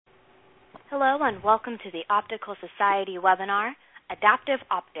Hello and welcome to the Optical Society webinar, Adaptive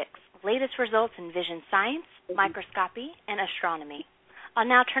Optics, Latest Results in Vision Science, Microscopy, and Astronomy. I'll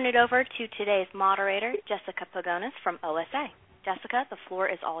now turn it over to today's moderator, Jessica Pagonis from OSA. Jessica, the floor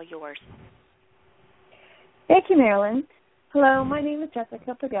is all yours. Thank you, Marilyn. Hello, my name is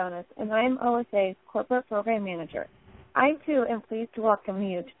Jessica Pagonis, and I am OSA's Corporate Program Manager. I, too, am pleased to welcome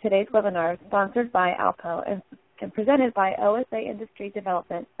you to today's webinar sponsored by Alpao and presented by OSA Industry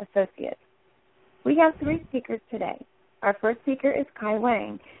Development Associates. We have three speakers today. Our first speaker is Kai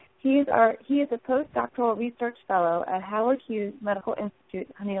Wang. He is a postdoctoral research fellow at Howard Hughes Medical Institute,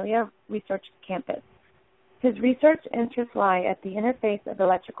 Janelia Research Campus. His research interests lie at the interface of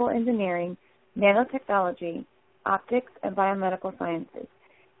electrical engineering, nanotechnology, optics, and biomedical sciences.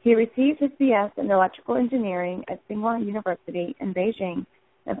 He received his BS in electrical engineering at Tsinghua University in Beijing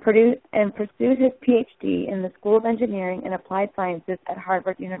and pursued his PhD in the School of Engineering and Applied Sciences at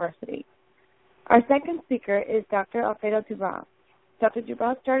Harvard University. Our second speaker is Dr. Alfredo Dubra. Dr.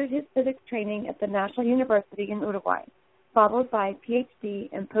 Dubra started his physics training at the National University in Uruguay, followed by PhD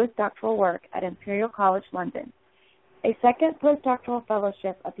and postdoctoral work at Imperial College London. A second postdoctoral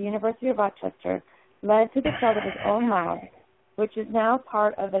fellowship at the University of Rochester led to the start of his own lab, which is now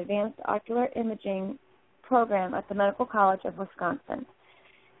part of the Advanced Ocular Imaging program at the Medical College of Wisconsin.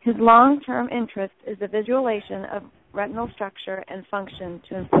 His long-term interest is the visualization of retinal structure and function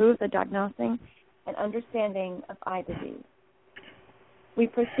to improve the diagnosing and understanding of eye disease. We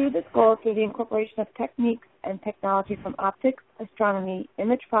pursue this goal through the incorporation of techniques and technology from optics, astronomy,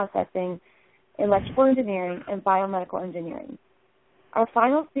 image processing, electrical engineering, and biomedical engineering. Our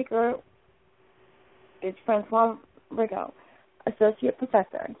final speaker is Francois Rigaut, Associate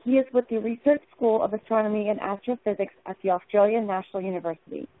Professor. He is with the Research School of Astronomy and Astrophysics at the Australian National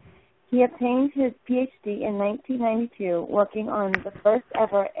University. He obtained his PhD in 1992 working on the first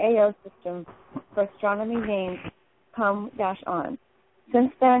ever AO system for astronomy named COM-ON.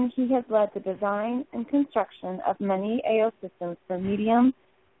 Since then, he has led the design and construction of many AO systems for medium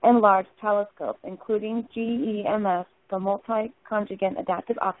and large telescopes, including GEMS, the Multi-Conjugate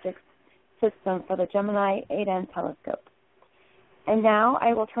Adaptive Optics System for the Gemini 8N telescope. And now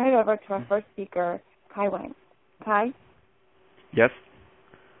I will turn it over to our first speaker, Kai Wang. Kai? Yes.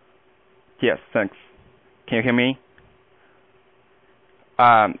 Yes, thanks. Can you hear me?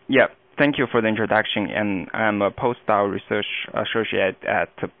 Thank you for the introduction, and I'm a postdoc research associate at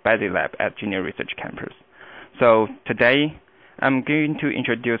Betzig Lab at Janelia Research Campus. So today, I'm going to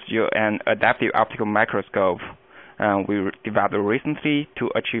introduce you an adaptive optical microscope we developed recently to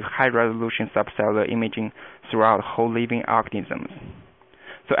achieve high-resolution subcellular imaging throughout whole living organisms.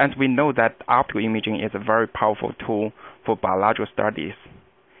 So as we know that optical imaging is a very powerful tool for biological studies,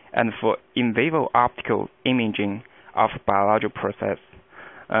 and for in vivo optical imaging of biological process,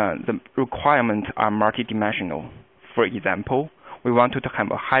 the requirements are multidimensional. For example, we want to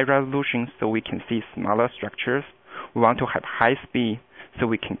have a high resolution so we can see smaller structures. We want to have high speed so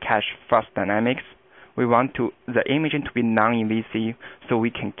we can catch fast dynamics. We want the imaging to be non-invasive so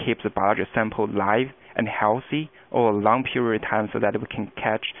we can keep the biological sample live and healthy over a long period of time so that we can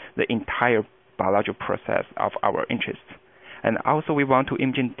catch the entire biological process of our interest. And also we want to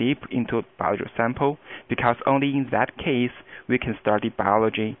imaging deep into biological sample because only in that case we can study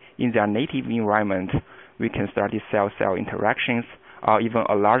biology in their native environment. We can study cell-cell interactions or even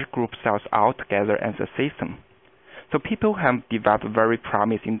a large group cells all together as a system. So people have developed very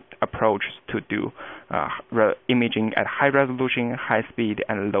promising approaches to do imaging at high resolution, high speed,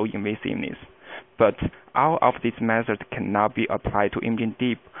 and low invasiveness. But all of these methods cannot be applied to imaging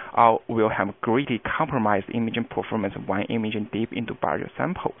deep or will have greatly compromised imaging performance when imaging deep into biological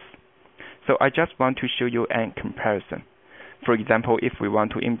samples. So I just want to show you a comparison. For example, if we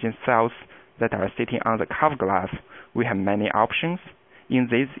want to image cells that are sitting on the cover glass, we have many options. In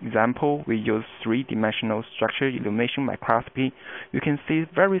this example, we use three-dimensional structure illumination microscopy. You can see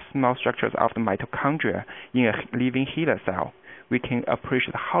very small structures of the mitochondria in a living HeLa cell. We can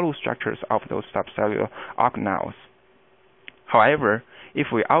appreciate hollow structures of those subcellular organelles. However, if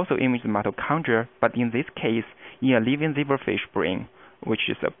we also image the mitochondria, but in this case, in a living zebrafish brain, which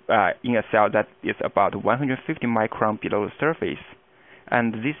is in a cell that is about 150 micron below the surface,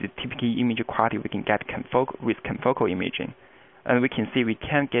 and this is typically image quality we can get with confocal imaging. And we can see we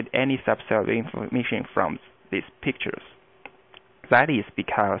can't get any subcellular information from these pictures. That is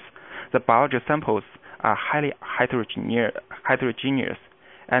because the biological samples are highly heterogeneous,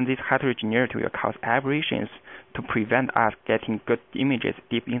 and this heterogeneity will cause aberrations to prevent us getting good images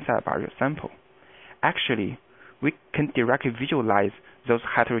deep inside a biological sample. Actually, we can directly visualize those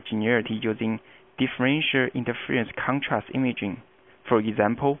heterogeneity using differential interference contrast imaging. For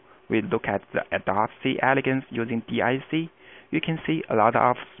example, we look at the adult C. elegans using DIC, you can see a lot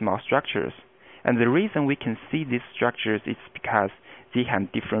of small structures. And the reason we can see these structures is because they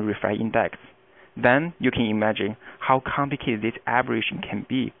have different refract index. Then you can imagine how complicated this aberration can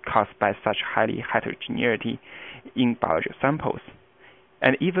be caused by such highly heterogeneity in biological samples.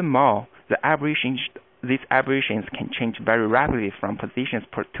 And even more, these aberrations can change very rapidly from positions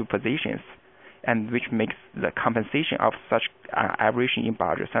to positions, and which makes the compensation of such aberration in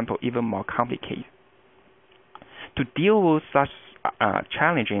biological sample even more complicated. To deal with such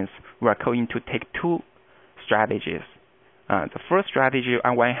challenges, we are going to take two strategies. The first strategy,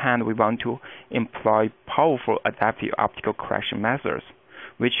 on one hand, we want to employ powerful adaptive optical correction methods,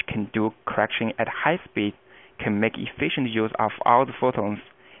 which can do correction at high speed, can make efficient use of all the photons,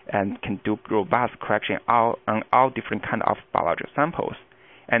 and can do robust correction on all different kinds of biological samples.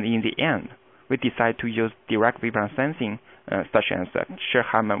 And in the end, we decide to use direct waveform sensing, such as the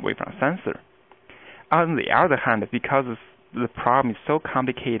Shear-Hartmann waveform sensor. On the other hand, because the problem is so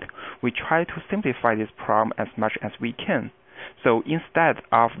complicated, we try to simplify this problem as much as we can. So instead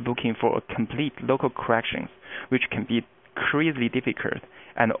of looking for a complete local corrections, which can be crazy difficult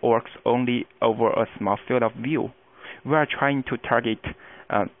and works only over a small field of view, we are trying to target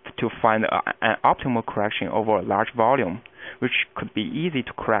to find an optimal correction over a large volume, which could be easy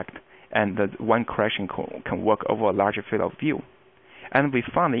to correct, and the one correction can work over a larger field of view. And we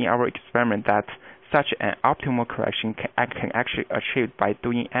found in our experiment that such an optimal correction can actually achieved by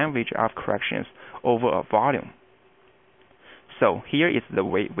doing average of corrections over a volume. So here is the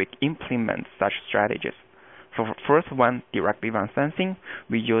way we implement such strategies. For the first one, direct waveform sensing,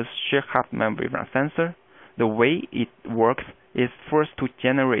 we use Shear-Hartmann waveform sensor. The way it works is first to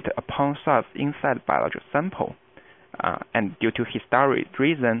generate a pulsars inside biological sample. And due to historic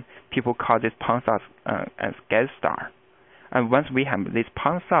reason, people call this pulsars as gas star. And once we have these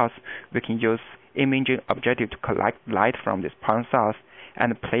pulsars, we can use imaging objective to collect light from these pulsars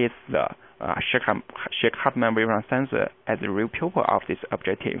and place the Shear-Hartmann waveform sensor as the real pupil of this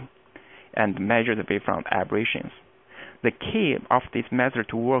objective and measure the waveform aberrations. The key of this method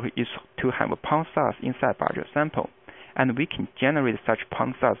to work is to have a pulsars inside biological sample, and we can generate such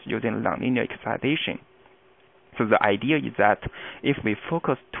pulsars using nonlinear excitation. So the idea is that if we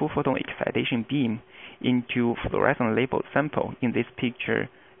focus two photon excitation beam into fluorescent labeled sample, in this picture,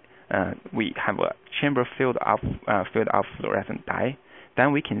 we have a chamber filled of fluorescent dye,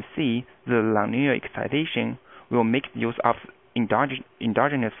 then we can see the nonlinear excitation will make use of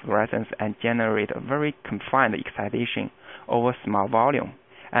endogenous fluorescence and generate a very confined excitation over small volume.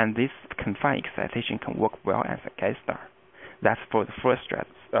 And this confined excitation can work well as a gas star. That's for the first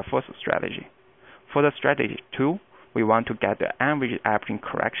strategy. For the strategy 2, we want to get the average aberration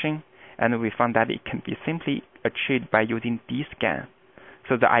correction, and we found that it can be simply achieved by using D-scan.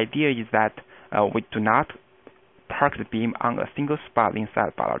 So the idea is that we do not park the beam on a single spot inside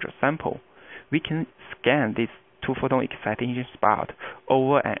a biological sample. We can scan this two-photon excitation spot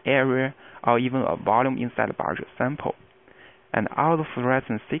over an area or even a volume inside a biological sample. And all the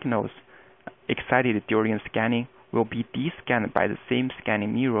fluorescent signals excited during scanning will be de-scanned by the same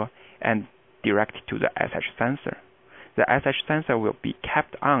scanning mirror and directed to the SH sensor. The SH sensor will be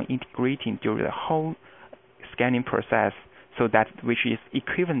kept on integrating during the whole scanning process, so that which is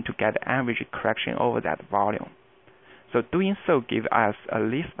equivalent to get average correction over that volume. So doing so gives us a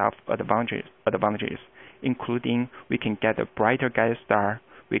list of advantages, including we can get a brighter gas star,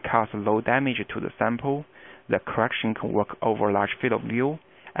 we cause low damage to the sample, the correction can work over a large field of view,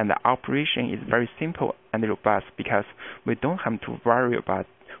 and the operation is very simple and robust because we don't have to worry about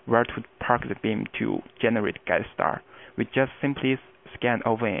where to park the beam to generate gas star. We just simply scan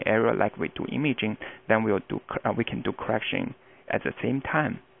over an area like we do imaging, then we can do correction at the same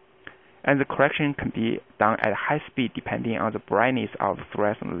time. And the correction can be done at high speed depending on the brightness of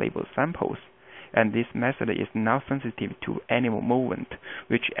fluorescent labeled samples. And this method is not sensitive to animal movement,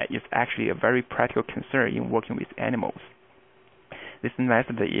 which is actually a very practical concern in working with animals. This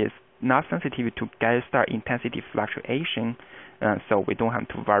method is not sensitive to gas star intensity fluctuation, so we don't have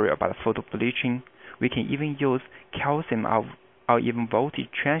to worry about photobleaching. We can even use calcium or even voltage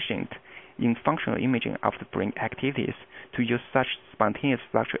transient in functional imaging of the brain activities to use such spontaneous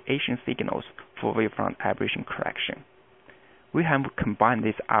fluctuation signals for waveform aberration correction. We have combined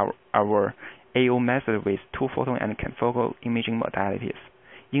this our AO method with two-photon and confocal imaging modalities.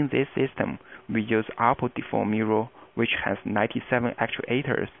 In this system, we use Alpao deform mirror, which has 97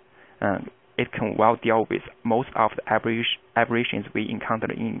 actuators. It can well deal with most of the aberrations we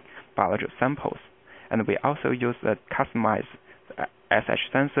encounter in biological samples. And we also use a customized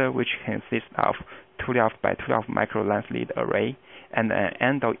SH sensor, which consists of 12 by 12 micro lens lead array, and an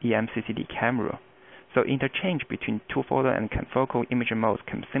endo-EM-CCD camera. So interchange between two-photo and confocal imaging modes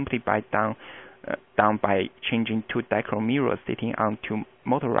can simply be done by changing two dichromatic mirrors sitting on two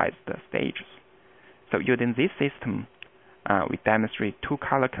motorized stages. So using this system, we demonstrate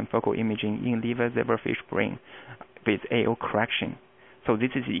two-color confocal imaging in liver zebrafish brain with AO correction. So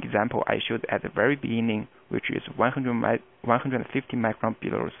this is the example I showed at the very beginning, which is 150 micron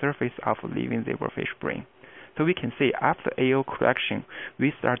below the surface of living zebrafish brain. So we can see after AO correction,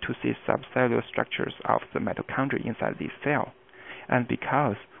 we start to see subcellular structures of the mitochondria inside this cell. And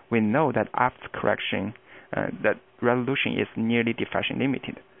because we know that after correction, the resolution is nearly diffraction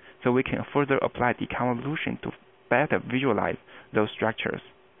limited, so we can further apply deconvolution to better visualize those structures.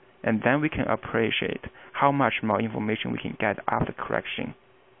 And then we can appreciate how much more information we can get after correction.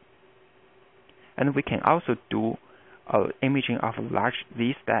 And we can also do imaging of large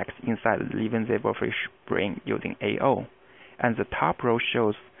Z stacks inside the living zebrafish brain using AO. And the top row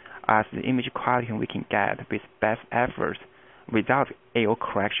shows us the image quality we can get with best efforts without AO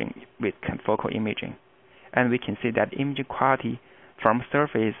correction with confocal imaging. And we can see that image quality from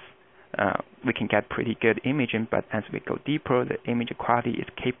surface, we can get pretty good imaging, but as we go deeper, the image quality is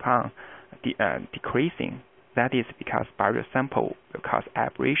keep on decreasing. That is because barrier sample will cause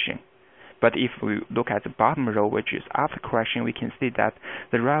aberration. But if we look at the bottom row, which is after correction, we can see that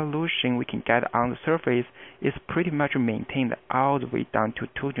the resolution we can get on the surface is pretty much maintained all the way down to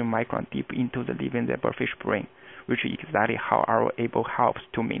 200 micron deep into the living zebrafish brain, which is exactly how our AO helps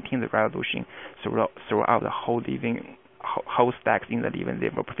to maintain the resolution throughout the whole stacks in the living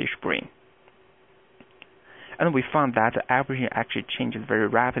zebrafish brain. And we found that the aberration actually changes very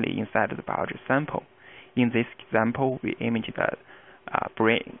rapidly inside the biology sample. In this example, we imaged the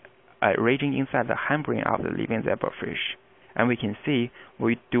brain region inside the hindbrain of the living zebrafish, and we can see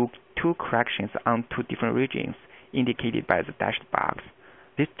we do two corrections on two different regions indicated by the dashed box.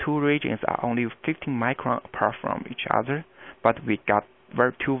 These two regions are only 15 micron apart from each other, but we got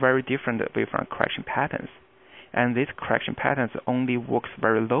two very different wavefront correction patterns. And these correction patterns only works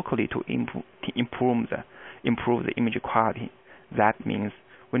very locally to improve the image quality. That means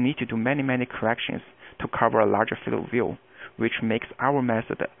we need to do many corrections to cover a larger field of view, which makes our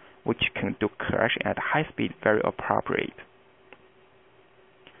method, which can do correction at high speed, very appropriate.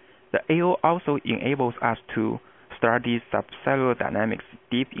 The AO also enables us to study subcellular dynamics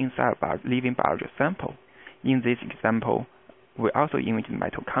deep inside a living biology sample. In this example, we also imaged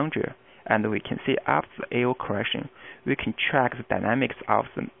mitochondria, and we can see after the AO correction, we can track the dynamics of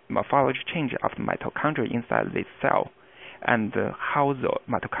the morphology change of the mitochondria inside this cell, and how the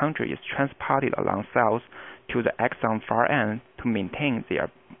mitochondria is transported along cells to the axon far end to maintain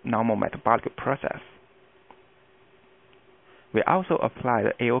their normal metabolic process. We also apply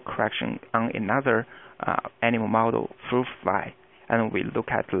the AO correction on another animal model, fruit fly, and we look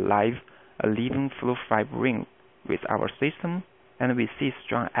at a living fruit fly brain with our system, and we see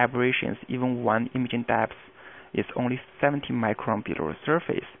strong aberrations even when imaging depth is only 70 micron below the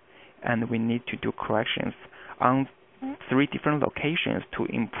surface, and we need to do corrections on 3 different locations to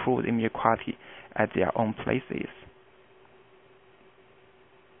improve the image quality at their own places.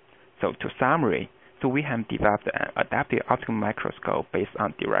 So to summary, we have developed an adaptive optical microscope based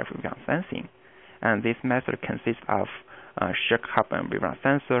on direct wavefront sensing, and this method consists of Shirk-Huband wavefront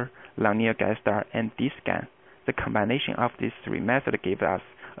sensor, linear gas star, and D-scan. The combination of these 3 methods gives us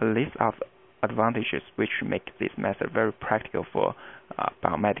a list of advantages which make this method very practical for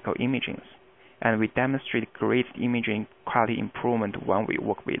biomedical imaging. And we demonstrate great imaging quality improvement when we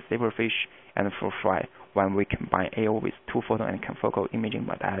work with zebrafish and fruit fly when we combine AO with two-photon and confocal imaging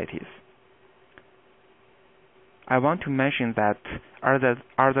modalities. I want to mention that other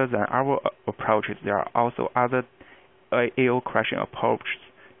than our approaches, there are also other AO correction approaches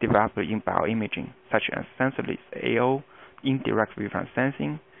developed in bioimaging, such as sensorless AO, indirect wavefront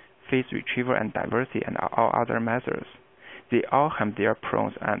sensing, phase retrieval and diversity, and all other methods. They all have their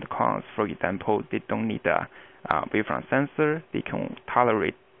pros and cons. For example, they don't need a wavefront sensor, they can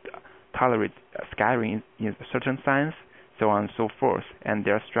tolerate scattering in certain signs, so on and so forth, and they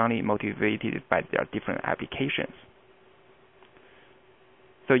are strongly motivated by their different applications.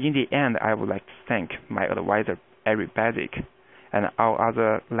 So in the end, I would like to thank my advisor, Betzig, and all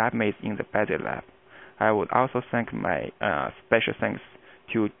other lab mates in the Betzig lab. I would also thank my special thanks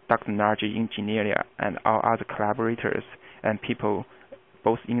to Dr. Narji in Janelia and all other collaborators and people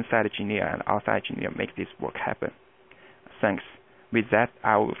both inside Janelia and outside Janelia make this work happen. Thanks. With that,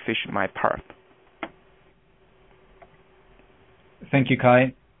 I will finish my part. Thank you,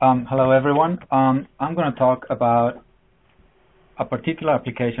 Kai. Hello, everyone. I'm going to talk about a particular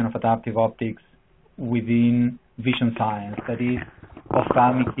application of adaptive optics within vision science, that is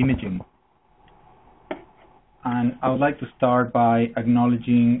ophthalmic imaging. And I would like to start by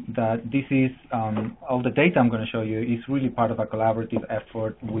acknowledging that this is, all the data I'm going to show you is really part of a collaborative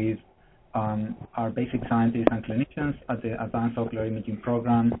effort with our basic scientists and clinicians at the Advanced Ocular Imaging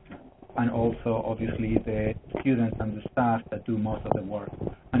Program, and also obviously the students and the staff that do most of the work.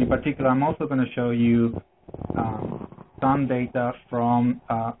 And in particular, I'm also going to show you some data from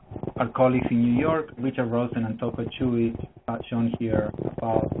our colleagues in New York, Richard Rosen and Toko Chui, shown here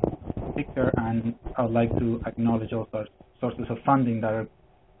about picture, and I would like to acknowledge also sources of funding that are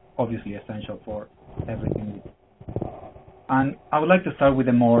obviously essential for everything. And I would like to start with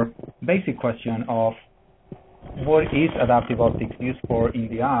a more basic question of what is adaptive optics used for in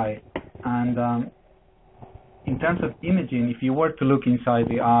the eye? And in terms of imaging, if you were to look inside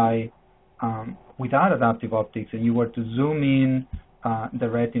the eye without adaptive optics and you were to zoom in the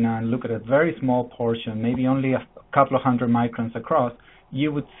retina and look at a very small portion, maybe only a couple of hundred microns across, you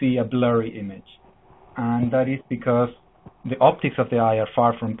would see a blurry image. And that is because the optics of the eye are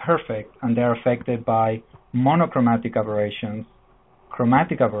far from perfect, and they're affected by monochromatic aberrations,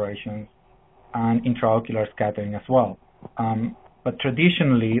 chromatic aberrations, and intraocular scattering as well. But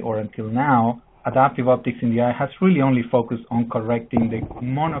traditionally, or until now, adaptive optics in the eye has really only focused on correcting the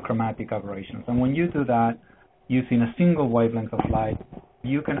monochromatic aberrations. And when you do that using a single wavelength of light,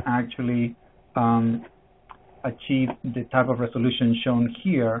 you can actually achieve the type of resolution shown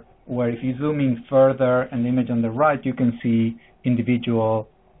here, where if you zoom in further an image on the right, you can see individual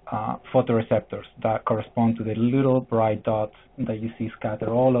photoreceptors that correspond to the little bright dots that you see scattered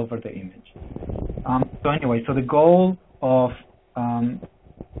all over the image. So anyway, so the goal of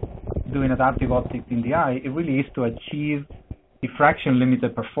doing adaptive optics in the eye, it really is to achieve diffraction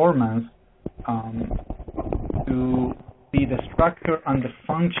limited performance to see the structure and the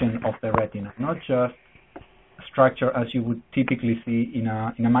function of the retina, not just structure as you would typically see in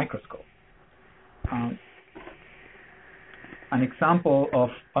a microscope. An example of,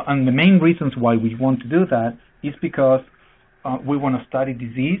 and the main reasons why we want to do that is because we want to study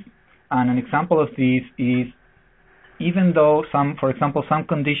disease, and an example of this is even though for example, some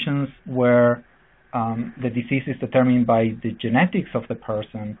conditions where the disease is determined by the genetics of the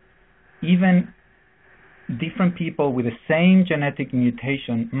person, even different people with the same genetic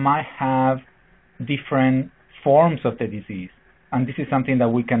mutation might have different forms of the disease. And this is something that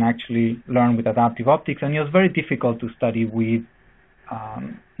we can actually learn with adaptive optics, and it's very difficult to study with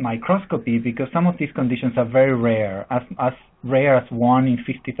microscopy because some of these conditions are very rare, as rare as 1 in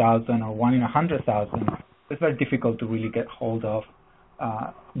 50,000 or 1 in 100,000. It's very difficult to really get hold of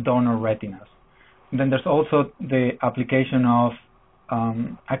donor retinas. And then there's also the application of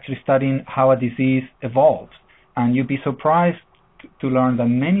actually studying how a disease evolves. And you'd be surprised to learn that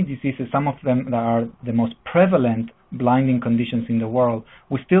many diseases, some of them that are the most prevalent blinding conditions in the world,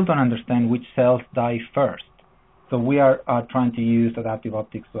 we still don't understand which cells die first. So we are trying to use adaptive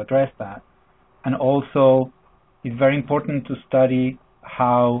optics to address that. And also, it's very important to study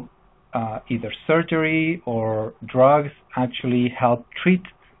how either surgery or drugs actually help treat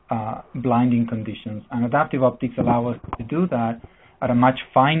blinding conditions. And adaptive optics allow us to do that at a much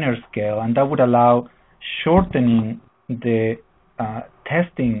finer scale, and that would allow shortening the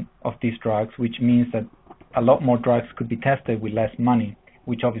testing of these drugs, which means that a lot more drugs could be tested with less money,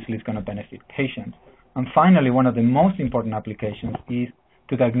 which obviously is going to benefit patients. And finally, one of the most important applications is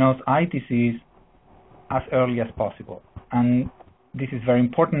to diagnose eye disease as early as possible. And this is very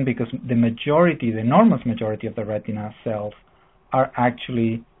important because the enormous majority of the retina cells are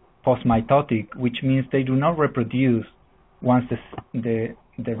actually postmitotic, which means they do not reproduce once the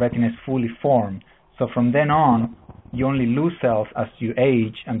retina is fully formed. So from then on, you only lose cells as you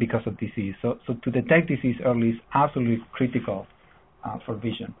age and because of disease. So to detect disease early is absolutely critical for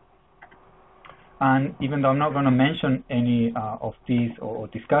vision. And even though I'm not going to mention any of these or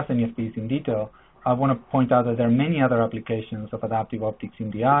discuss any of these in detail, I want to point out that there are many other applications of adaptive optics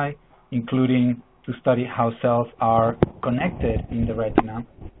in the eye, including to study how cells are connected in the retina.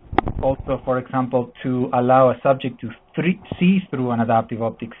 Also, for example, to allow a subject to see through an adaptive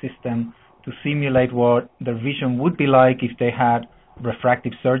optic system to simulate what their vision would be like if they had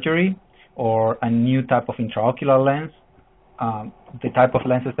refractive surgery or a new type of intraocular lens, the type of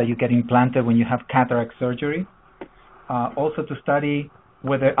lenses that you get implanted when you have cataract surgery. Also to study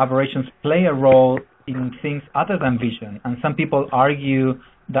whether aberrations play a role in things other than vision. And some people argue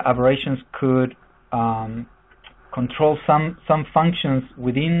that aberrations could control some functions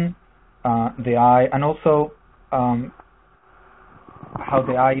within the eye, and also how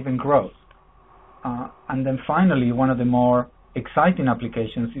the eye even grows. And then finally, one of the more exciting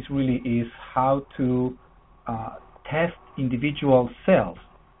applications is how to test individual cells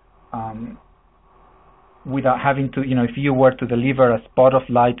without having to, if you were to deliver a spot of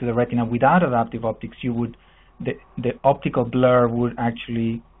light to the retina without adaptive optics, the optical blur would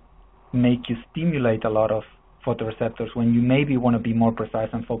actually make you stimulate a lot of photoreceptors when you maybe want to be more precise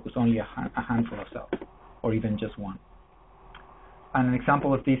and focus only a handful of cells, or even just one. And an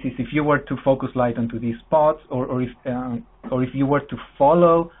example of this is if you were to focus light onto these spots, or if you were to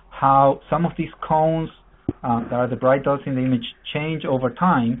follow how some of these cones that are the bright dots in the image change over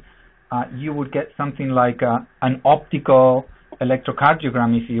time, you would get something like an optical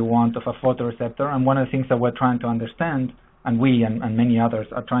electrocardiogram, if you want, of a photoreceptor. And one of the things that we're trying to understand, and we and many others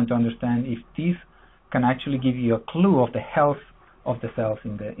are trying to understand, if these can actually give you a clue of the health of the cells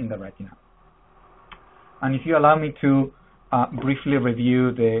in the retina. And if you allow me to briefly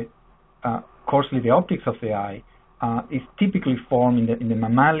review coarsely the optics of the eye, is typically formed in the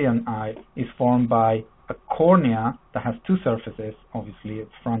mammalian eye, is formed by a cornea that has two surfaces, obviously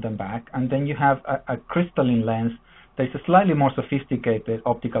front and back, and then you have a crystalline lens that is a slightly more sophisticated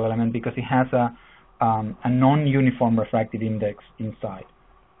optical element because it has a non-uniform refractive index inside.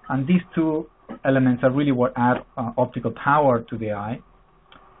 And these two elements are really what add optical power to the eye.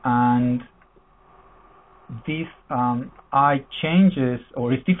 And this eye changes,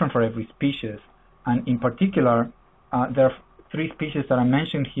 or is different for every species. And in particular, there are three species that I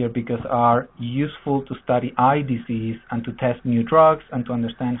mentioned here because are useful to study eye disease and to test new drugs and to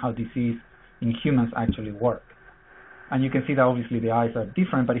understand how disease in humans actually work. And you can see that obviously the eyes are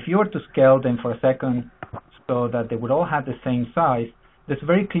different, but if you were to scale them for a second so that they would all have the same size, there's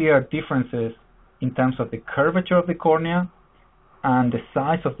very clear differences in terms of the curvature of the cornea and the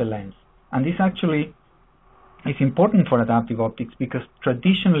size of the lens. And this actually is important for adaptive optics because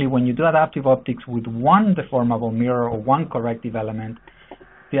traditionally when you do adaptive optics with one deformable mirror or one corrective element,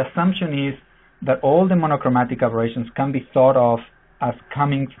 the assumption is that all the monochromatic aberrations can be thought of as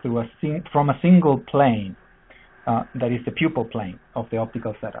coming through from a single plane, that is the pupil plane of the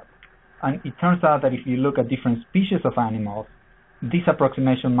optical setup. And it turns out that if you look at different species of animals, this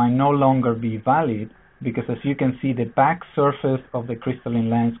approximation might no longer be valid because, as you can see, the back surface of the crystalline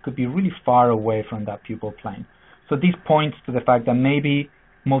lens could be really far away from that pupil plane. So this points to the fact that maybe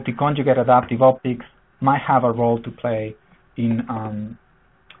multi-conjugate adaptive optics might have a role to play in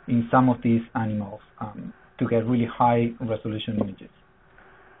some of these animals to get really high resolution images.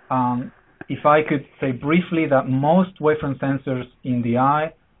 If I could say briefly that most wavefront sensors in the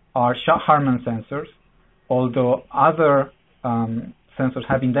eye are Schott-Harman sensors, although other sensors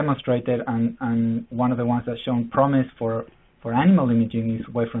have been demonstrated, and one of the ones that's shown promise for animal imaging is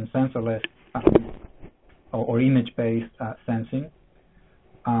wavefront sensorless or image-based sensing.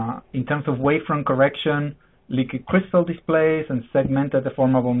 In terms of wavefront correction, liquid crystal displays and segmented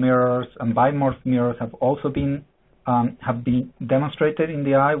deformable mirrors and bimorph mirrors have also been demonstrated in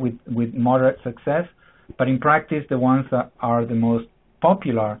the eye with moderate success, but in practice the ones that are the most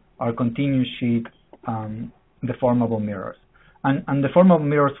popular are continuous sheet deformable mirrors. And deformable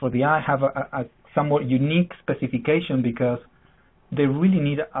mirrors for the eye have a somewhat unique specification because they really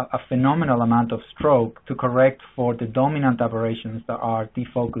need a phenomenal amount of stroke to correct for the dominant aberrations that are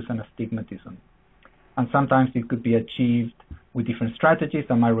defocus and astigmatism. And sometimes it could be achieved with different strategies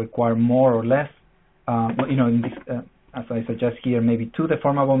that might require more or less. In this, as I suggest here, maybe two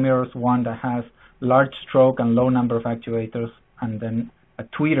deformable mirrors, one that has large stroke and low number of actuators, and then a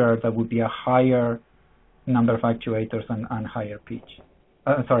tweeter that would be a higher number of actuators and higher pitch.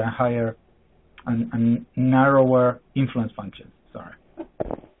 Higher and narrower influence functions.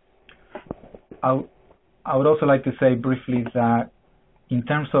 I would also like to say briefly that in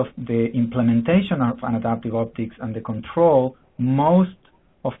terms of the implementation of an adaptive optics and the control, most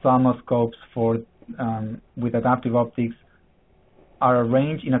ophthalmoscopes with adaptive optics are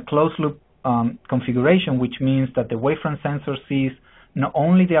arranged in a closed-loop configuration, which means that the wavefront sensor sees not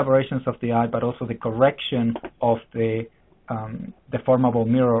only the aberrations of the eye, but also the correction of the deformable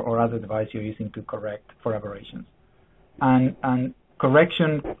mirror or other device you're using to correct for aberrations. And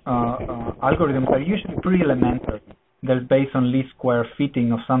correction algorithms are usually pretty elementary. They're based on least square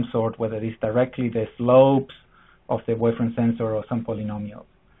fitting of some sort, whether it's directly the slopes of the wavefront sensor or some polynomials.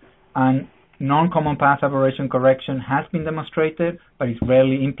 And non-common path aberration correction has been demonstrated, but it's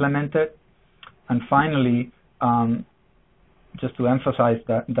rarely implemented. And finally, just to emphasize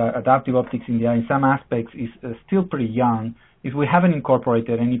that the adaptive optics in the eye in some aspects is still pretty young, is we haven't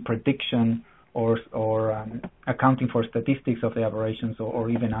incorporated any prediction or accounting for statistics of the aberrations or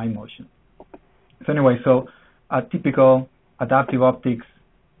even eye motion. So anyway, a typical adaptive optics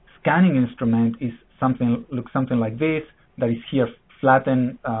scanning instrument looks something like this, that is here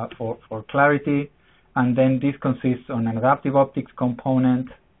flattened for clarity, And then this consists on an adaptive optics component,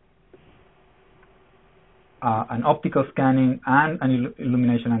 an optical scanning, and an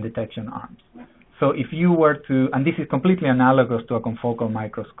illumination and detection arms. So if you were to, and this is completely analogous to a confocal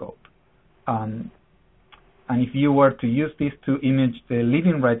microscope, and if you were to use this to image the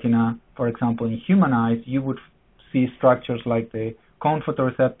living retina, for example, in human eyes, you would see structures like the cone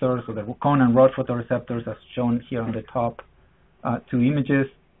photoreceptors or the cone and rod photoreceptors as shown here on the top two images,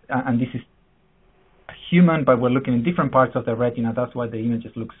 and this is human, but we're looking in different parts of the retina. That's why the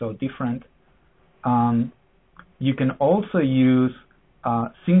images look so different. You can also use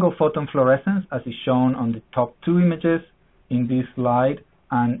single photon fluorescence, as is shown on the top two images in this slide,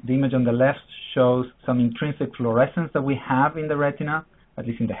 and the image on the left shows some intrinsic fluorescence that we have in the retina, at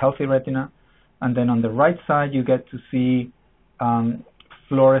least in the healthy retina. And then on the right side, you get to see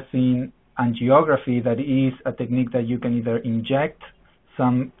fluorescein angiography. That is a technique that you can either inject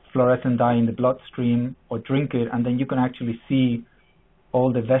some fluorescent dye in the bloodstream or drink it, and then you can actually see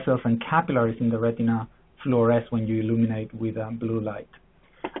all the vessels and capillaries in the retina fluoresce when you illuminate with blue light.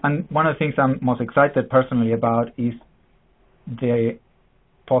 And one of the things I'm most excited personally about is the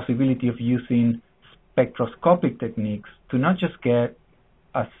possibility of using spectroscopic techniques to not just get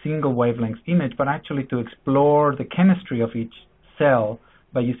a single wavelength image, but actually to explore the chemistry of each cell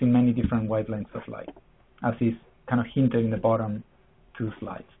by using many different wavelengths of light, as is kind of hinted in the bottom two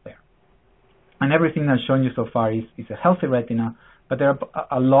slides there. And everything I've shown you so far is a healthy retina, but there are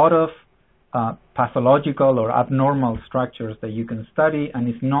a lot of pathological or abnormal structures that you can study, and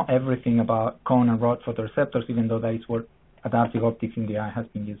it's not everything about cone and rod photoreceptors, even though that is what adaptive optics in the eye has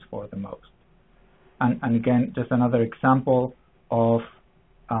been used for the most. And again, just another example of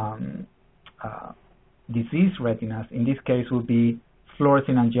disease retinas. In this case, would be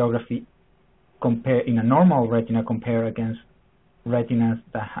fluorescein angiography in a normal retina compared against retinas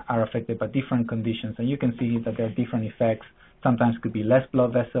that are affected by different conditions. And you can see that there are different effects. Sometimes could be less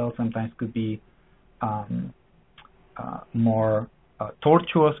blood vessels, sometimes could be more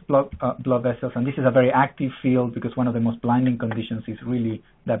tortuous blood vessels. And this is a very active field because one of the most blinding conditions is really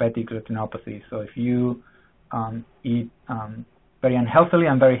diabetic retinopathy. So if you eat very unhealthily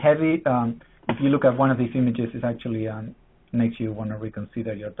and very heavy, if you look at one of these images, it actually makes you want to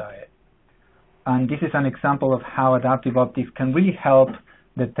reconsider your diet. And this is an example of how adaptive optics can really help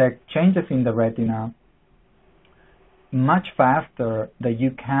detect changes in the retina much faster than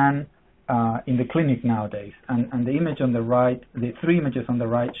you can in the clinic nowadays. And the image on the right, the three images on the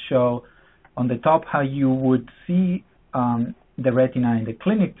right show on the top how you would see the retina in the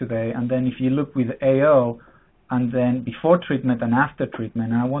clinic today. And then if you look with AO, and then before treatment and after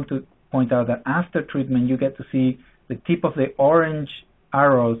treatment, and I want to point out that after treatment you get to see the tip of the orange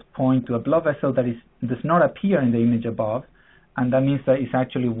arrows point to a blood vessel that does not appear in the image above, and that means that it's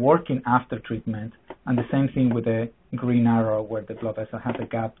actually working after treatment. And the same thing with the green arrow where the blood vessel has a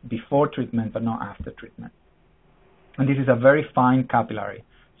gap before treatment but not after treatment. And this is a very fine capillary,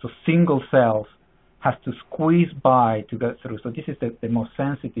 so single cells has to squeeze by to get through. So this is the most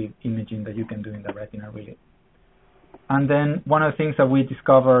sensitive imaging that you can do in the retina, really. And then one of the things that we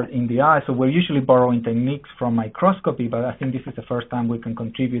discovered in the eye, so we're usually borrowing techniques from microscopy, but I think this is the first time we can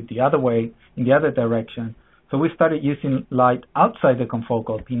contribute the other way, in the other direction. So we started using light outside the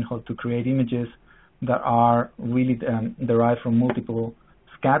confocal pinhole to create images that are really derived from multiple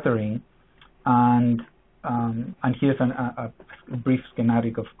scattering. And here's a brief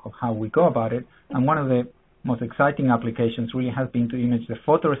schematic of how we go about it. And one of the most exciting applications really has been to image the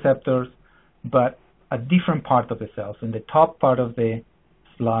photoreceptors, but a different part of the cells. In the top part of the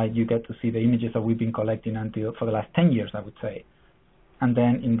slide, you get to see the images that we've been collecting for the last 10 years, I would say. And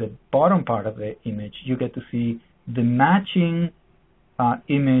then in the bottom part of the image, you get to see the matching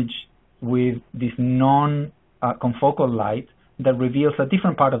image with this non-confocal light that reveals a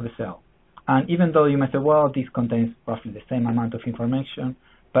different part of the cell. And even though you may say, well, this contains roughly the same amount of information,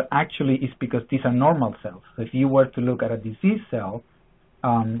 but actually it's because these are normal cells. So if you were to look at a disease cell,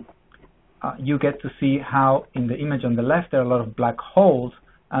 you get to see how in the image on the left there are a lot of black holes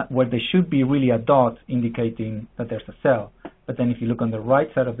where there should be really a dot indicating that there's a cell. But then if you look on the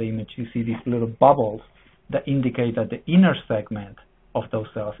right side of the image, you see these little bubbles that indicate that the inner segment of those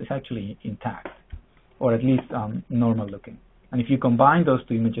cells is actually intact, or at least normal looking. And if you combine those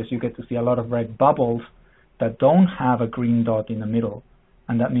two images, you get to see a lot of red bubbles that don't have a green dot in the middle.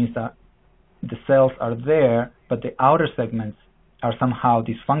 And that means that the cells are there, but the outer segments are somehow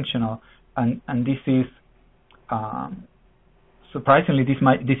dysfunctional. And this is, surprisingly,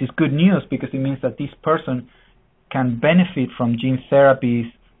 this is good news because it means that this person can benefit from gene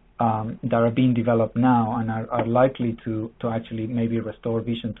therapies that are being developed now and are likely to actually maybe restore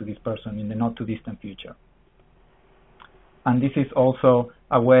vision to this person in the not too distant future. And this is also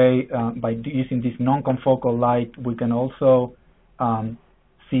a way, by using this non-confocal light, we can also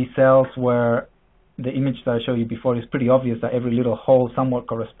see cells where the image that I showed you before is pretty obvious that every little hole somewhat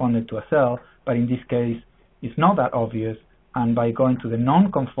corresponded to a cell, but in this case, it's not that obvious. And by going to the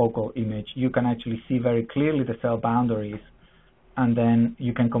non-confocal image, you can actually see very clearly the cell boundaries, and then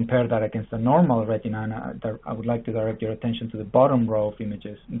you can compare that against the normal retina. And I would like to direct your attention to the bottom row of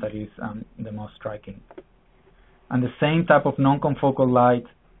images that is the most striking. And the same type of non-confocal light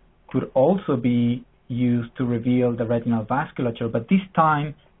could also be used to reveal the retinal vasculature, but this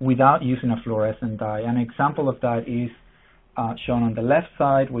time without using a fluorescent dye. An example of that is shown on the left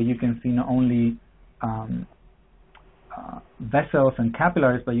side, where you can see not only vessels and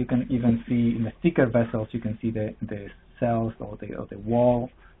capillaries, but you can even see in the thicker vessels, you can see the cells or the wall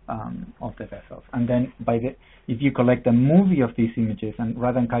of the vessels. And then if you collect a movie of these images, and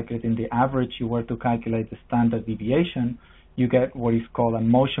rather than calculating the average, you were to calculate the standard deviation, you get what is called a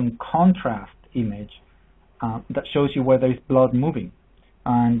motion contrast image that shows you where there is blood moving.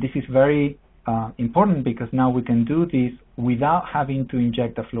 And this is very important because now we can do this without having to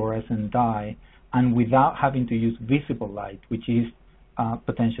inject a fluorescent dye and without having to use visible light, which is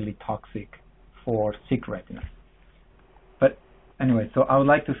potentially toxic for sick retinas. But anyway, so I would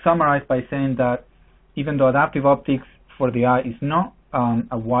like to summarize by saying that even though adaptive optics for the eye is not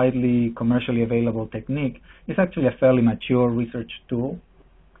a widely commercially available technique, it's actually a fairly mature research tool,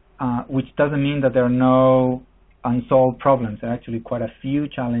 which doesn't mean that there are no unsolved problems. There are actually quite a few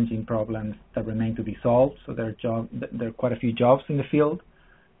challenging problems that remain to be solved. So there are quite a few jobs in the field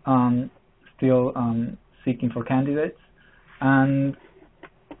still seeking for candidates. And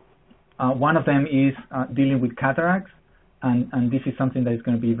one of them is dealing with cataracts. And this is something that is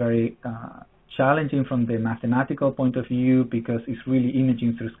going to be very challenging from the mathematical point of view because it's really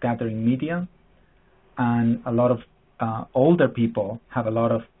imaging through scattering media. And a lot of older people have a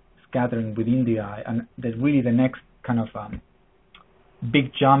lot of scattering within the eye, and really the next kind of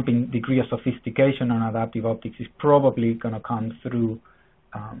big jump in degree of sophistication on adaptive optics is probably going to come through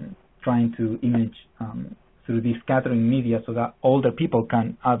trying to image through these scattering media, so that older people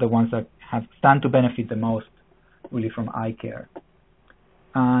are the ones that stand to benefit the most really from eye care.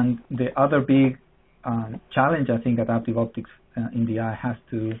 And the other big challenge I think adaptive optics in the eye has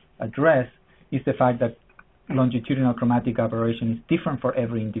to address is the fact that longitudinal chromatic aberration is different for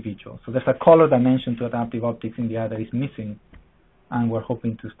every individual. So there's a color dimension to adaptive optics in the eye that is missing, and we're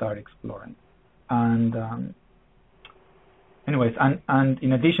hoping to start exploring. And anyways, and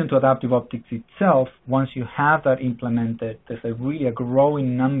in addition to adaptive optics itself, once you have that implemented, there's really a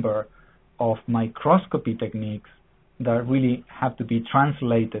growing number of microscopy techniques that really have to be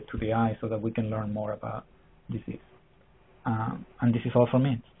translated to the eye so that we can learn more about disease. And this is all from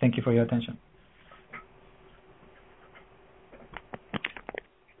me. Thank you for your attention.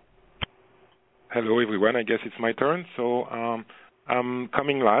 Hello everyone, I guess it's my turn. So I'm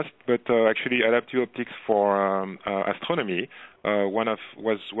coming last, but actually adaptive optics for astronomy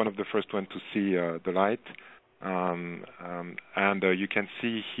was one of the first ones to see the light. And you can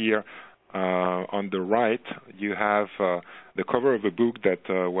see here on the right, you have the cover of a book that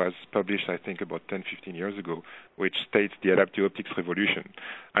was published, I think, about 10, 15 years ago, which states the adaptive optics revolution.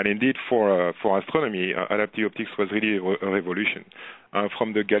 And indeed, for astronomy, adaptive optics was really a revolution.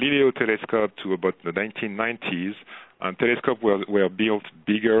 From the Galileo telescope to about the 1990s, telescopes were built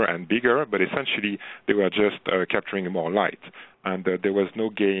bigger and bigger, but essentially they were just capturing more light, and there was no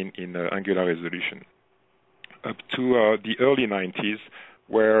gain in angular resolution. Up to the early 90s,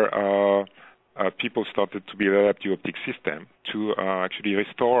 where people started to build adaptive optic system to actually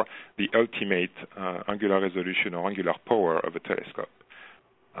restore the ultimate angular resolution or angular power of a telescope.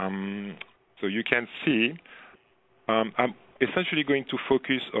 So you can see, I'm essentially going to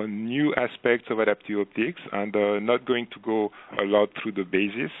focus on new aspects of adaptive optics and not going to go a lot through the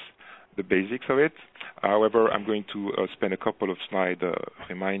basics of it. However, I'm going to spend a couple of slides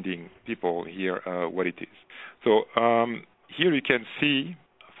reminding people here what it is. So here you can see,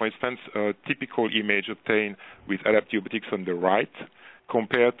 for instance, a typical image obtained with adaptive optics on the right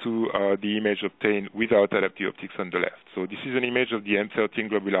compared to the image obtained without adaptive optics on the left. So this is an image of the M13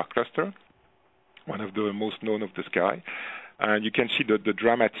 globular cluster, one of the most known of the sky. And you can see the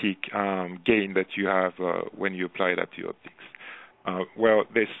dramatic gain that you have when you apply adaptive optics. Well,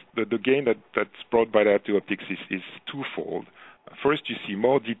 the gain that's brought by adaptive optics is twofold. First, you see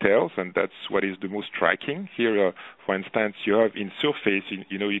more details, and that's what is the most striking. Here, for instance, you have in surface,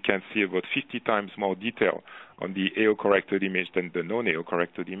 you can see about 50 times more detail on the AO-corrected image than the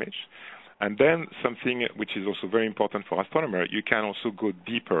non-AO-corrected image. And then something which is also very important for astronomers, you can also go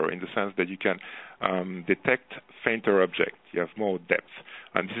deeper in the sense that you can detect fainter objects. You have more depth.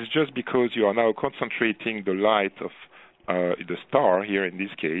 And this is just because you are now concentrating the light of the star, here in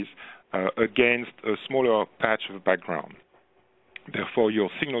this case, against a smaller patch of background. Therefore, your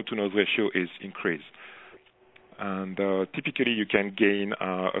signal-to-noise ratio is increased. And typically, you can gain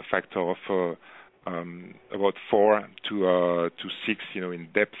a factor of about 4 to 6, in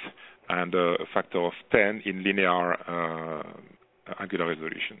depth, and a factor of 10 in linear angular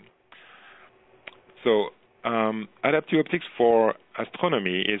resolution. So adaptive optics for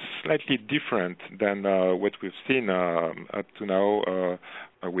astronomy is slightly different than what we've seen up to now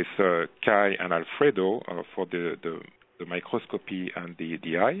with Kai and Alfredo for the microscopy and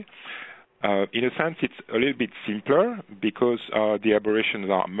the eye. In a sense, it's a little bit simpler because the aberrations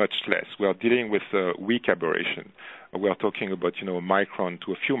are much less. We are dealing with weak aberration. We are talking about, micron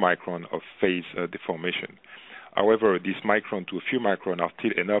to a few micron of phase deformation. However, these micron to a few micron are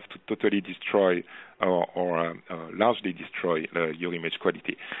still enough to totally destroy or largely destroy your image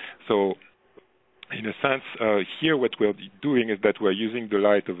quality. So, in a sense, here what we're doing is that we're using the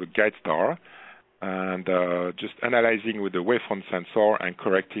light of a guide star and just analyzing with the wavefront sensor and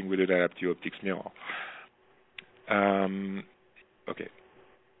correcting with the adaptive optics mirror. Okay.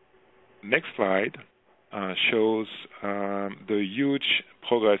 Next slide shows the huge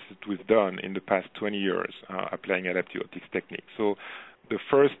progress that we've done in the past 20 years applying adaptive optics techniques. So the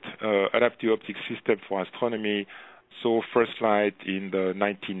first adaptive optics system for astronomy saw first light in the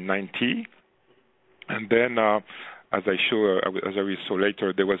 1990, and then as I will show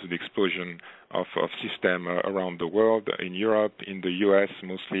later, there was an explosion of system around the world, in Europe, in the US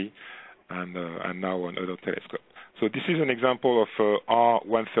mostly, and now on other telescopes. So this is an example of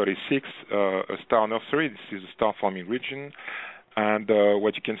R136, a star nursery. This is a star-forming region, and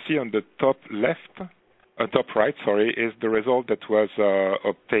what you can see on the top right, is the result that was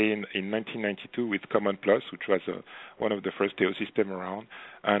obtained in 1992 with Common Plus, which was one of the first AO system around,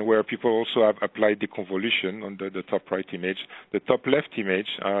 and where people also have applied deconvolution on the top right image. The top left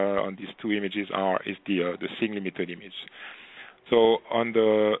image on these two images is the SIG-limited image. So on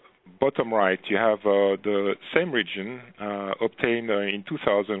the bottom right, you have the same region obtained in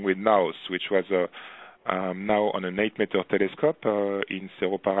 2000 with NAOS, which was now on an 8-meter telescope in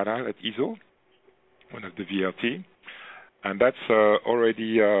seroparallel at ISO, one of the VRT, and that's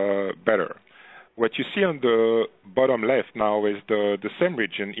already better. What you see on the bottom left now is the same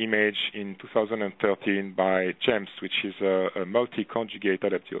region image in 2013 by GEMS, which is a multi-conjugate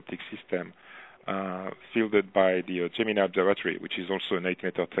adaptive optics system fielded by the Gemini Observatory, which is also an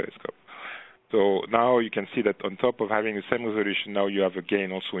 8-meter telescope. So now you can see that on top of having the same resolution, now you have a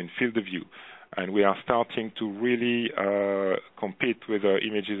gain also in field of view. And we are starting to really compete with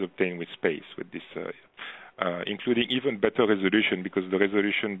images obtained with space, with this, including even better resolution, because the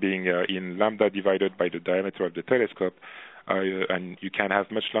resolution being in lambda divided by the diameter of the telescope, and you can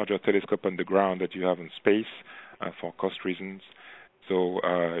have much larger telescope on the ground that you have in space for cost reasons. So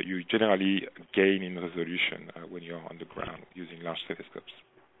you generally gain in resolution when you're on the ground using large telescopes.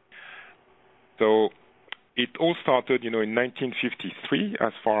 So it all started, in 1953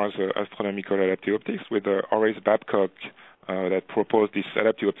 as far as astronomical adaptive optics with Horace Babcock that proposed this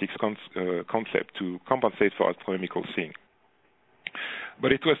adaptive optics concept to compensate for astronomical seeing.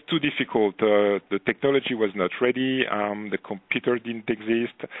 But it was too difficult. The technology was not ready. The computer didn't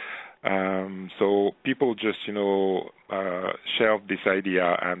exist. So people just, shelved this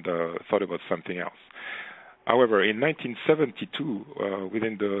idea and thought about something else. However, in 1972,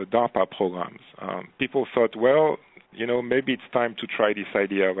 within the DARPA programs, people thought, well, maybe it's time to try this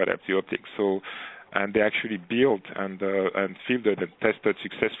idea of adaptive optics. So, and they actually built and fielded and tested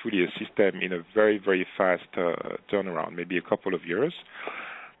successfully a system in a very, very fast turnaround, maybe a couple of years.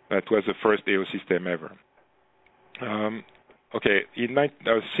 That was the first AO system ever.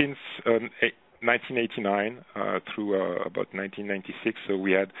 Since 1989 through about 1996, so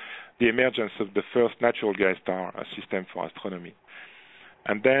we had the emergence of the first natural gas star system for astronomy.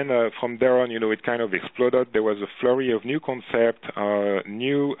 And then from there on, it kind of exploded. There was a flurry of new concept,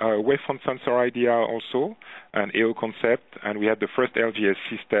 new wavefront sensor idea also, an AO concept, and we had the first LGS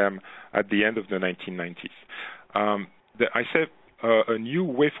system at the end of the 1990s. I said a new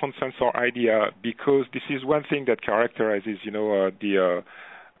wavefront sensor idea because this is one thing that characterizes, the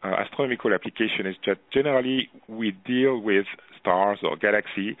astronomical application is that generally we deal with stars or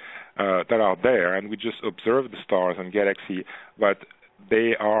galaxies that are there, and we just observe the stars and galaxies, but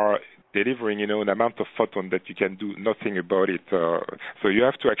they are delivering, an amount of photon that you can do nothing about it. So you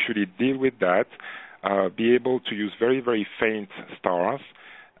have to actually deal with that, be able to use very, very faint stars,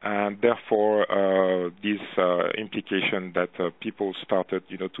 and therefore this implication that people started,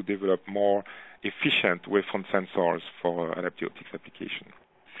 to develop more efficient wavefront sensors for adaptive optics application.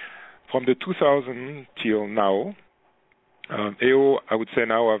 From the 2000 till now, AO, I would say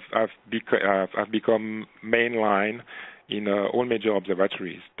now, have become mainline in all major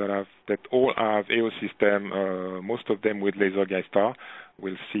observatories that all have AO system, most of them with laser guide star.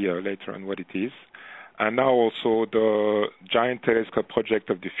 We'll see later on what it is. And now also the Giant Telescope project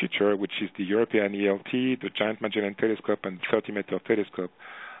of the future, which is the European ELT, the Giant Magellan Telescope, and 30-meter telescope,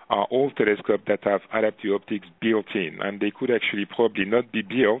 are all telescopes that have adaptive optics built in, and they could actually probably not be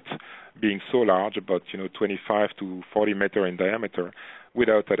built, being so large, about 25 to 40 meter in diameter,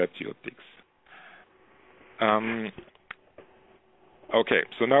 without adaptive optics. Okay,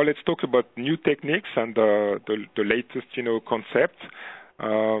 so now let's talk about new techniques and the latest concept.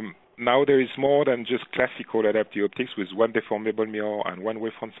 Now there is more than just classical adaptive optics with one deformable mirror and one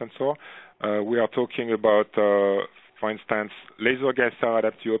wavefront sensor. We are talking about, for instance, laser guide star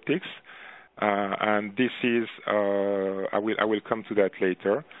adaptive optics, and this is I will come to that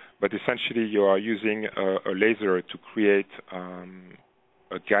later. But essentially, you are using a laser to create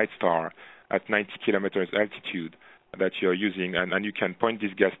a guide star at 90 kilometers altitude that you're using, and you can point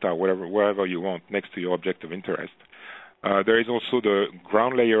this guide star wherever you want next to your object of interest. There is also the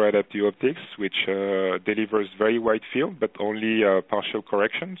ground layer adaptive optics, which delivers very wide field, but only partial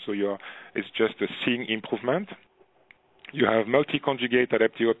correction, so it's just a seeing improvement. You have multi-conjugate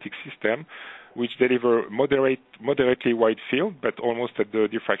adaptive optic system, which deliver moderately wide field, but almost at the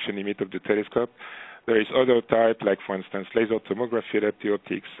diffraction limit of the telescope. There is other type, like for instance, laser tomography adaptive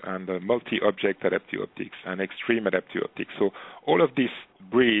optics and multi-object adaptive optics and extreme adaptive optics. So all of these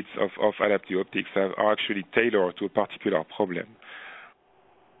breeds of adaptive optics are actually tailored to a particular problem.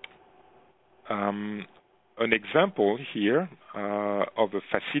 An example here of a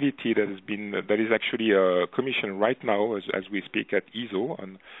facility that is actually commissioned right now as we speak at ESO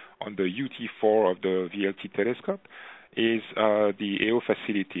on the UT4 of the VLT telescope is the AO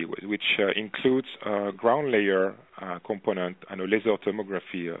facility, which includes a ground layer component and a laser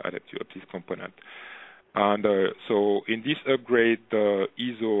tomography adaptive optics component. And so in this upgrade,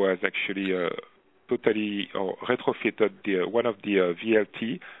 ESO has actually totally retrofitted one of the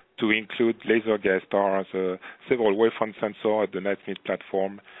VLT to include laser guide stars, several wavefront sensors at the NetSmith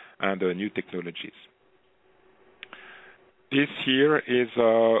platform, and new technologies. This here is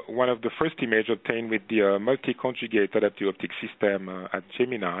one of the first images obtained with the multi-conjugate adaptive optic system at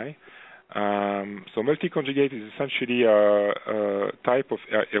Gemini. So multi-conjugate is essentially a type of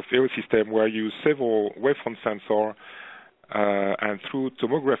AO system where you use several wavefront sensors, and through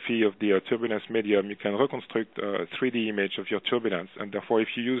tomography of the turbulence medium, you can reconstruct a 3D image of your turbulence. And therefore,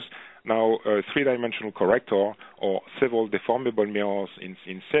 if you use now a three-dimensional corrector or several deformable mirrors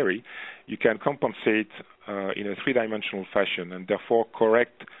in series, you can compensate in a three-dimensional fashion and therefore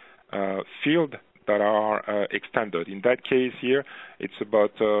correct fields that are extended. In that case here, it's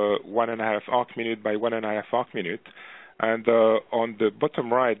about 1.5 arc minute by 1.5 arc minute. And on the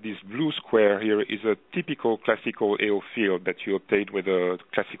bottom right, this blue square here is a typical classical AO field that you obtain with a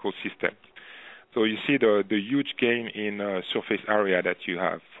classical system. So you see the huge gain in surface area that you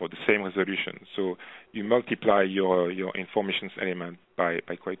have for the same resolution. So you multiply your information element by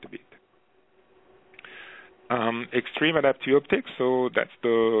quite a bit. Extreme adaptive optics, so that's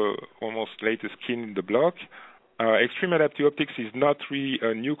the almost latest kid in the block. Extreme adaptive optics is not really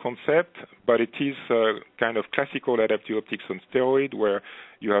a new concept, but it is kind of classical adaptive optics on steroid, where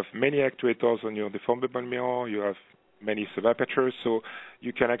you have many actuators on your deformable mirror, you have many subapertures, so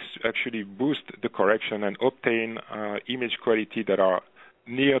you can actually boost the correction and obtain image quality that are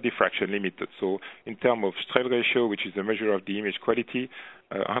near diffraction limited. So in terms of Strel ratio, which is the measure of the image quality,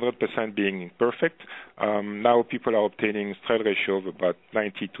 100% being perfect, now people are obtaining Strel ratio of about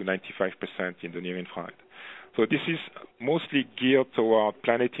 90 to 95% in the near infrared. So this is mostly geared toward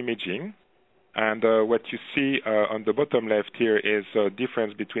planet imaging, and what you see on the bottom left here is a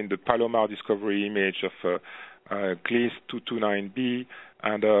difference between the Palomar discovery image of GLIS 229b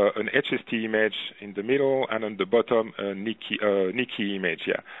and an HST image in the middle, and on the bottom a Niki image.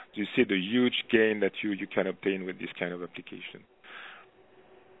 Yeah, you see the huge gain that you can obtain with this kind of application.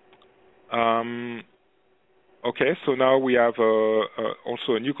 Okay, so now we have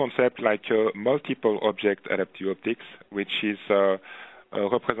also a new concept like multiple object adaptive optics, which is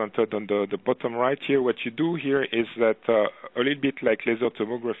represented on the bottom right here. What you do here is that a little bit like laser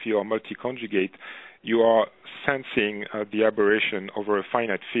tomography or multi-conjugate, you are sensing the aberration over a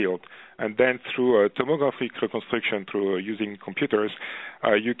finite field, and then through a tomographic reconstruction, through using computers,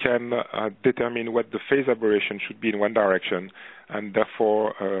 you can determine what the phase aberration should be in one direction, and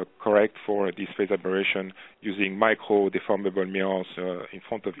therefore correct for this phase aberration using micro deformable mirrors in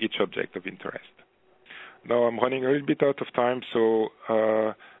front of each object of interest. Now I'm running a little bit out of time, so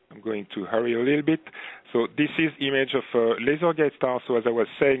I'm going to hurry a little bit. So this is image of a laser gate star. So as I was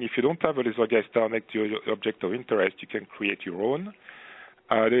saying, if you don't have a laser gate star next to your object of interest, you can create your own.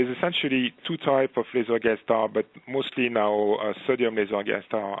 There is essentially two types of laser gate star, but mostly now sodium laser gate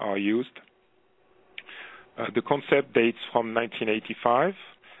star are used. The concept dates from 1985.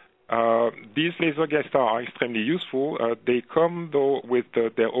 These laser gate stars are extremely useful. They come, though, with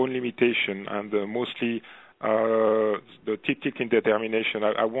their own limitation, and mostly the TIC indetermination.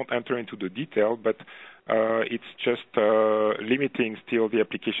 I won't enter into the detail, but it's just limiting still the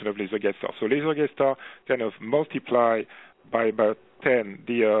application of laser gate stars. So laser gate stars kind of multiply by about 10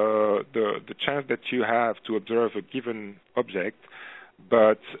 the chance that you have to observe a given object,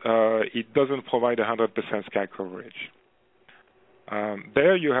 but it doesn't provide 100% sky coverage.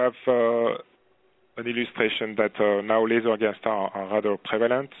 There you have an illustration that now laser gate stars are rather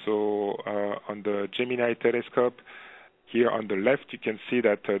prevalent. So on the Gemini telescope, here on the left, you can see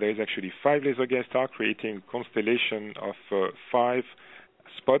that there is actually 5 laser gate stars creating a constellation of 5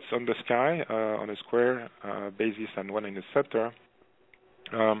 spots on the sky on a square basis and one in a sector.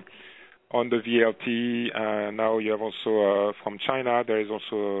 On the VLT, now you have also from China, there is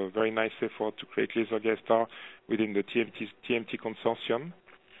also a very nice effort to create laser gate stars within the TMT consortium.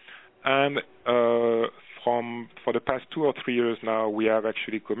 And for the past 2 or 3 years now, we have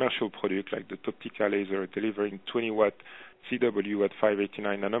actually commercial products like the Toptica laser delivering 20-watt CW at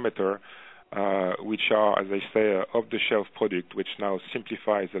 589 nanometer, which are, as I say, off-the-shelf product, which now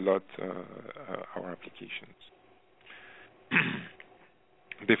simplifies a lot our applications.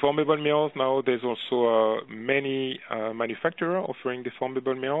 Deformable mirrors, now there's also many manufacturers offering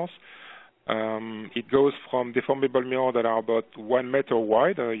deformable mirrors. It goes from deformable mirrors that are about 1 meter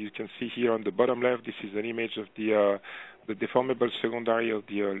wide. You can see here on the bottom left, this is an image of the deformable secondary of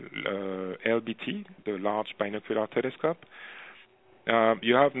the LBT, the Large Binocular Telescope.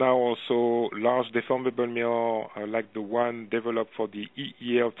 You have now also large deformable mirror like the one developed for the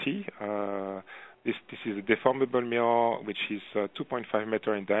EELT. This is a deformable mirror which is 2.5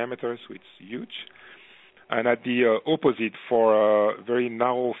 meters in diameter, so it's huge. And at the opposite, for very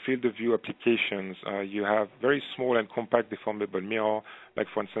narrow field of view applications, you have very small and compact deformable mirror, like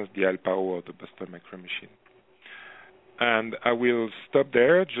for instance the Alpao or the Boston Micro Machine. And I will stop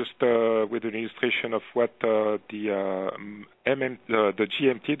there just with an illustration of what the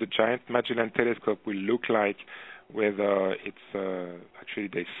GMT, the Giant Magellan Telescope, will look like with actually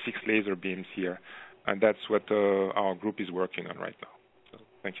there's 6 laser beams here, and that's what our group is working on right now. So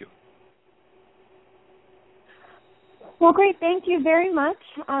thank you. Well, great. Thank you very much.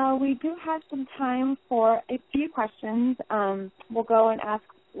 We do have some time for a few questions. We'll go and ask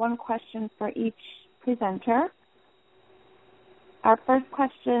one question for each presenter. Our first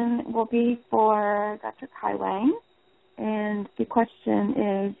question will be for Dr. Kai Wang, and the question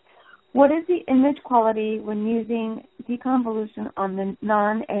is, what is the image quality when using deconvolution on the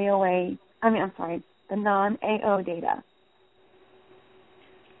the non-AO data?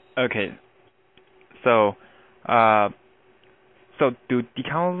 Okay. So do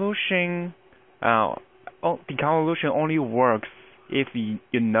deconvolution only works if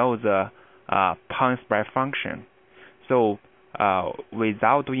you know the point spread function. So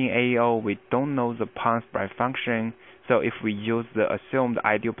without doing AO, we don't know the point spread function. So if we use the assumed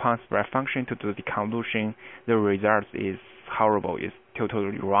ideal point spread function to do the deconvolution, the result is horrible, is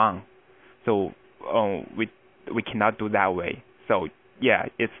totally wrong. So we cannot do that way. So yeah,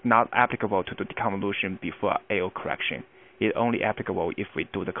 it's not applicable to do deconvolution before AO correction. It's only applicable if we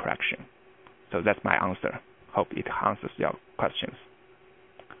do the correction. So that's my answer. Hope it answers your questions.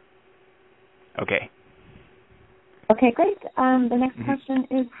 Okay. Okay, great. The next question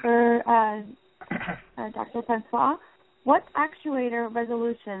is for Dr. Francois. What actuator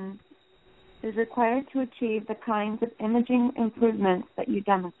resolution is required to achieve the kinds of imaging improvements that you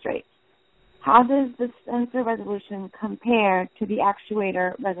demonstrate? How does the sensor resolution compare to the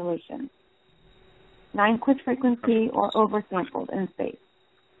actuator resolution? 9-quick frequency or oversampled in space?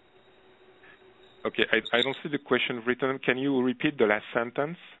 Okay, I don't see the question written. Can you repeat the last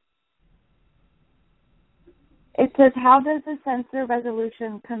sentence? It says, how does the sensor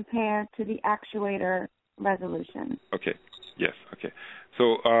resolution compare to the actuator resolution? Okay, yes, okay.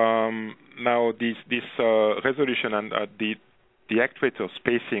 So now this resolution and the actuator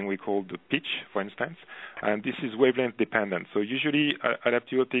spacing we call the pitch, for instance, and this is wavelength dependent. So usually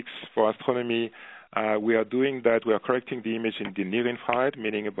adaptive optics for astronomy, we are doing that. We are correcting the image in the near infrared,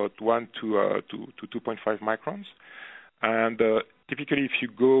 meaning about 1 to 2.5 microns. And typically, if you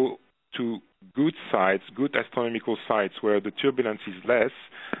go to good sites, good astronomical sites where the turbulence is less,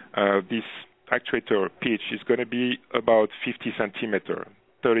 this actuator pitch is going to be about 50 centimeter,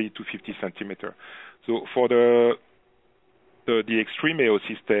 30 to 50 centimeter. So for the extreme AO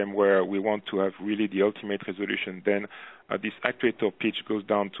system where we want to have really the ultimate resolution, then this actuator pitch goes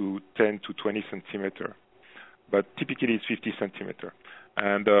down to 10 to 20 centimeter. But typically it's 50 centimeter.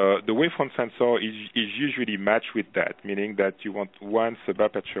 And the wavefront sensor is usually matched with that, meaning that you want one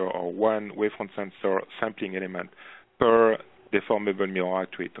subaperture or one wavefront sensor sampling element per deformable mirror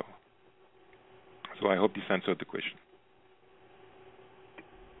actuator. So I hope this answered the question.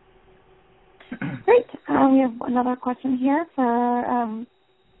 Great. We have another question here for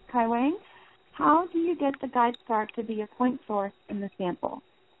Kai Wang. How do you get the guide star to be a point source in the sample?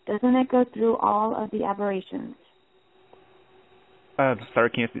 Doesn't it go through all of the aberrations? Sorry,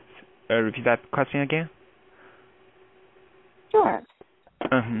 can you repeat that question again? Sure.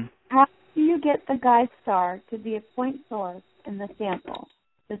 Mm-hmm. How do you get the guide star to be a point source in the sample?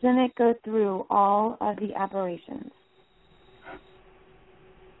 Doesn't it go through all of the aberrations?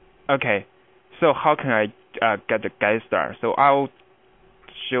 Okay. So how can I get the guide star? So I'll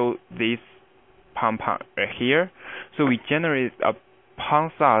show this pom-pom right here. So we generate a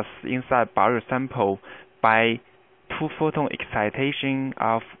pulsars inside barrier sample by 2-photon excitation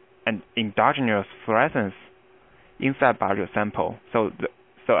of an endogenous fluorescence inside barrier sample. So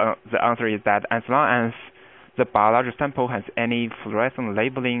the answer is that as long as the biological sample has any fluorescent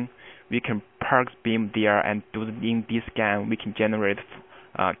labeling, we can park beam there and do the in-D scan. We can generate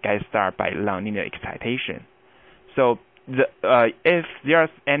guide star by nonlinear excitation. So if there's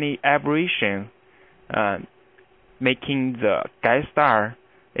any aberration, making the guide star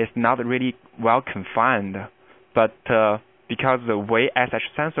is not really well confined, but because the way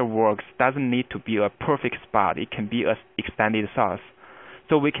SH sensor works doesn't need to be a perfect spot, it can be an extended source.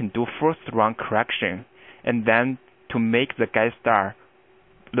 So we can do first run correction, and then to make the guide star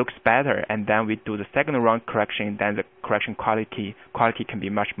looks better, and then we do the second run correction, then the correction quality can be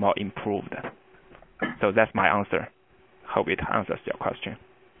much more improved. So that's my answer. Hope it answers your question.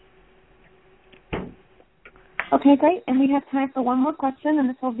 Okay, great. And we have time for one more question, and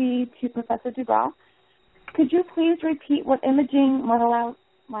this will be to Professor Dubra. Could you please repeat what imaging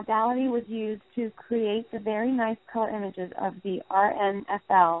modality was used to create the very nice color images of the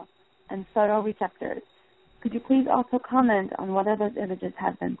RNFL and photoreceptors? Could you please also comment on whether those images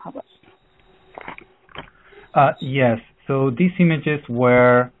have been published? Yes. So these images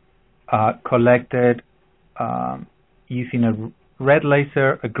were collected using a red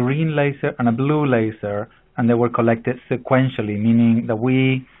laser, a green laser, and a blue laser, and they were collected sequentially, meaning that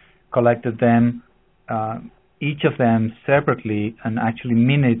we collected them, each of them separately and actually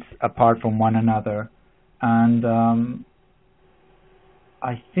minutes apart from one another. And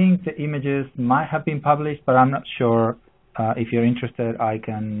I think the images might have been published, but I'm not sure. If you're interested, I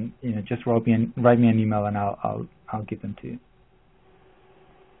can, just write me an email, and I'll give them to you.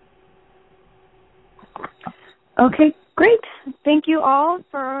 Okay, great. Thank you all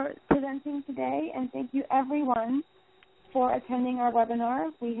for presenting today, and thank you everyone for attending our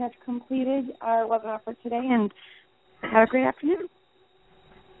webinar. We have completed our webinar for today, and have a great afternoon.